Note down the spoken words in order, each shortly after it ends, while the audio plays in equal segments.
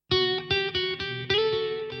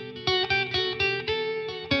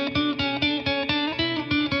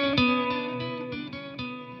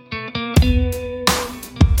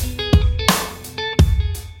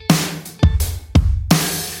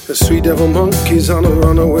three devil monkeys on a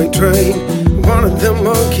runaway train. One of them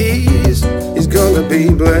monkeys is gonna be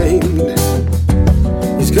blamed.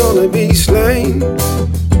 He's gonna be slain.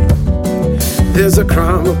 There's a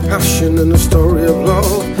crime of passion and a story of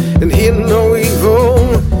love, and he no evil,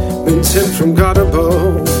 been sent from God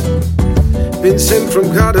above. Been sent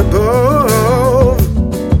from God above.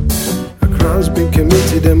 A crime's been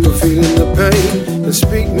committed and we're feeling the pain. And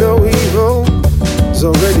speak no evil, it's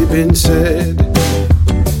already been said.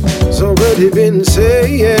 It's already been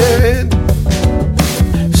said.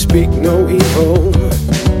 Speak no evil,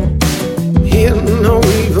 hear no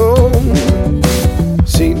evil,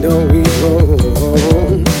 see no evil,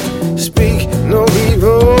 speak no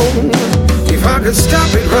evil. If I could stop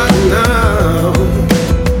it right now,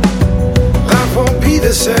 life won't be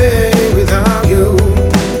the same without you.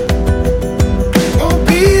 Won't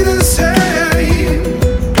be the same,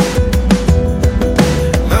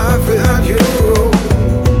 life without you.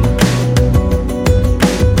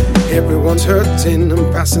 Everyone's hurting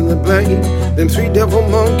and passing the blame. Them three devil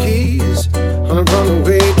monkeys on a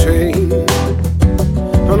runaway train.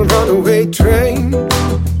 On a runaway train.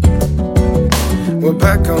 We're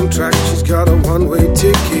back on track, she's got a one-way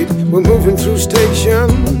ticket. We're moving through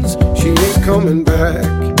stations, she ain't coming back.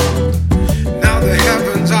 Now the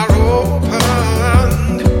heavens are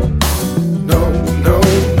opened. No, no,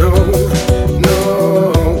 no, no.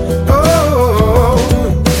 Oh,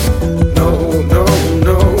 no, no,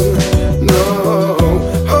 no, no.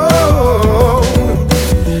 Oh,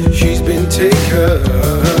 she's been taken.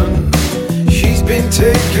 She's been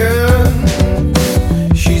taken.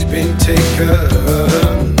 She's been taken.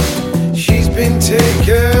 She's been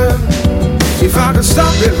taken. If I could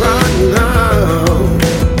stop it right now,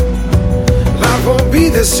 life won't be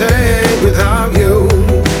the same without you.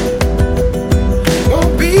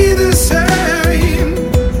 Won't be the same.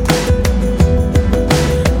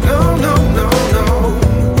 No, no, no, no.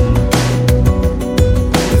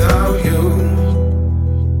 Without you.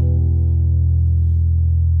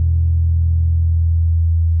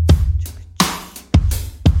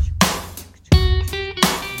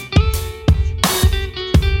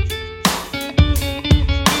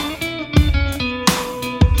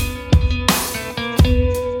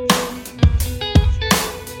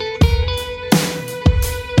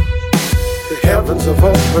 The heavens have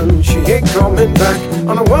opened, she ain't coming back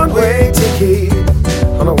on a